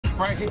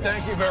Frankie,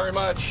 thank you very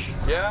much.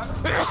 Yeah?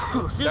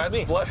 Excuse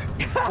me. Bless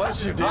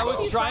you, Devo. I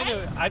was trying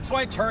to, that's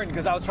why I turned,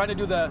 because I was trying to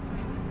do the...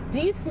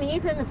 Do you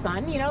sneeze in the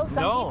sun? You know,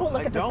 some people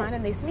look at the sun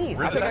and they sneeze.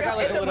 Really?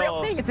 It's a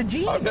real thing. It's a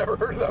gene. I've never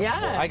heard of that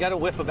before. I got a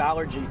whiff of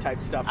allergy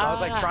type stuff. So I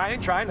was like,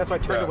 trying. That's why I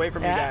turned away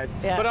from you guys.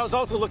 But I was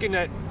also looking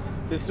at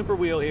this super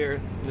wheel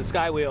here, the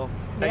sky wheel,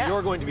 that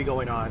you're going to be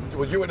going on.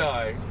 Well, you and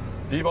I,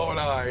 Devo and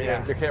I,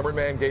 and your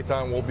cameraman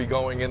Gaetan will be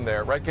going in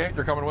there. Right, Gate?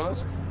 You're coming with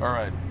us? All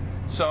right.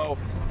 So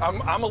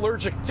I'm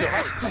allergic to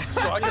heights,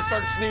 so I can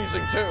start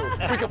sneezing too.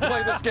 We can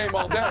play this game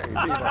all day,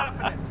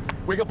 Devo.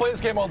 We can play this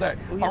game all day.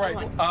 All right,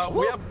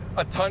 we have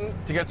a ton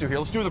to get to here.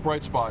 Let's do the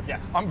bright spot.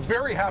 Yes. I'm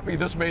very happy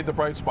this made the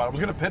bright spot. I was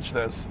going to pitch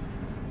this.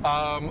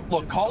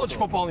 Look, college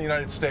football in the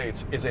United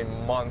States is a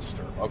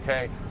monster,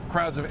 okay?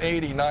 Crowds of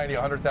 80, 90,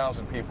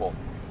 100,000 people.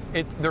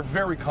 They're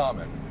very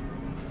common.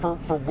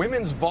 For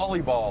women's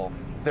volleyball,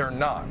 they're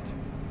not.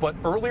 But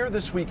earlier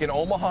this week in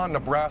Omaha,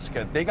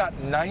 Nebraska, they got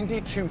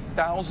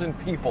 92,000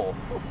 people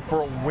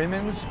for a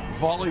women's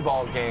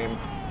volleyball game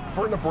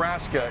for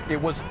Nebraska.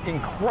 It was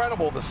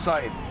incredible, the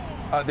sight.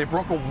 They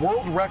broke a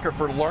world record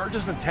for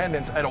largest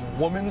attendance at a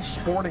women's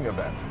sporting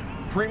event.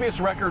 Previous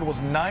record was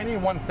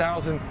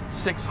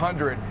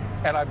 91,600,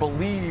 and I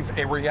believe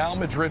a Real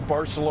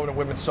Madrid-Barcelona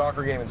women's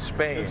soccer game in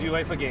Spain. It was a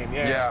UEFA game,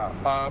 yeah.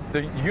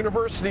 The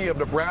University of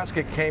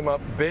Nebraska came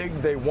up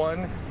big. They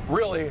won.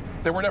 Really,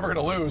 they were never going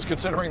to lose,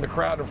 considering the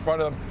crowd in front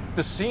of them.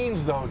 The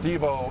scenes, though,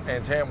 Devo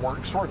and Tam, were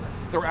extraordinary.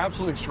 They were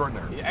absolutely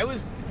extraordinary.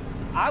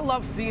 I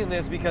love seeing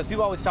this because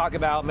people always talk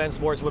about men's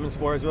sports, women's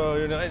sports, well,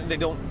 you know, and they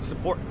don't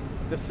support.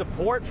 The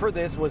support for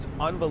this was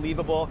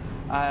unbelievable.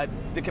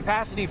 The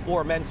capacity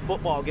for a men's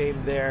football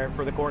game there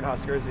for the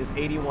Cornhuskers is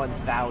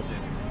 81,000.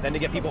 Then to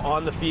get people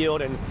on the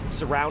field and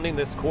surrounding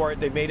this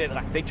court, they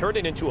turned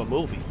it into a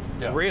movie,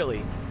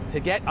 really. To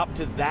get up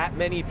to that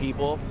many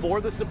people for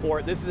the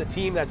support. This is a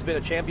team that's been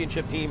a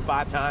championship team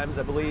 5 times,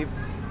 I believe.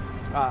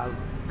 A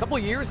couple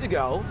of years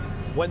ago,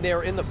 when they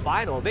were in the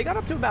final, they got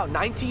up to about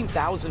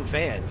 19,000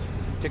 fans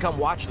to come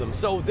watch them.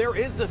 So there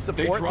is a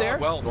support there.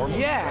 Well, normally.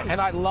 Yeah,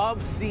 and I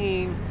love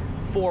seeing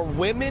for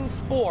women's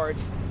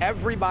sports,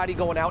 everybody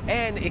going out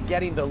and it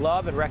getting the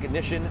love and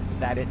recognition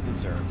that it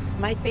deserves.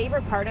 My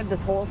favorite part of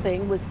this whole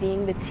thing was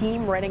seeing the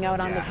team running out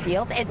on the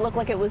field. It looked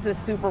like it was a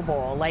Super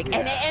Bowl,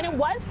 and it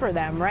was for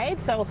them, right?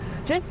 So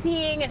just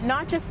seeing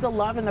not just the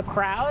love in the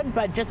crowd,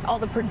 but just all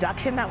the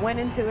production that went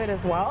into it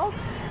as well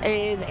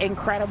is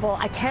incredible.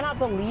 I cannot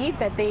believe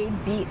that they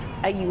beat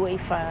a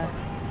UEFA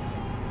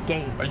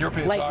game. A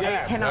European soccer.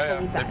 I cannot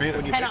believe that. They beat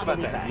it. I cannot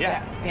believe that.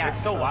 Yeah,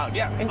 it's so wild.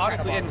 Yeah,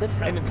 honestly,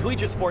 and in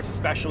collegiate sports,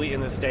 especially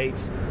in the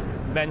States,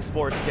 men's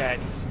sports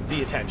gets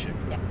the attention.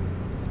 Yeah.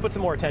 Let's put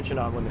some more attention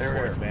on women's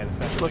sports, man.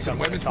 Especially listen,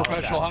 women's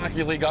professional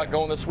hockey league got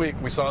going this week.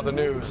 We saw the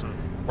news.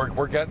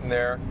 We're getting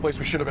there. Place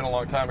we should have been a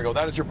long time ago.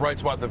 That is your bright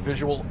spot. The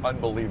visual,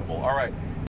 unbelievable. All right.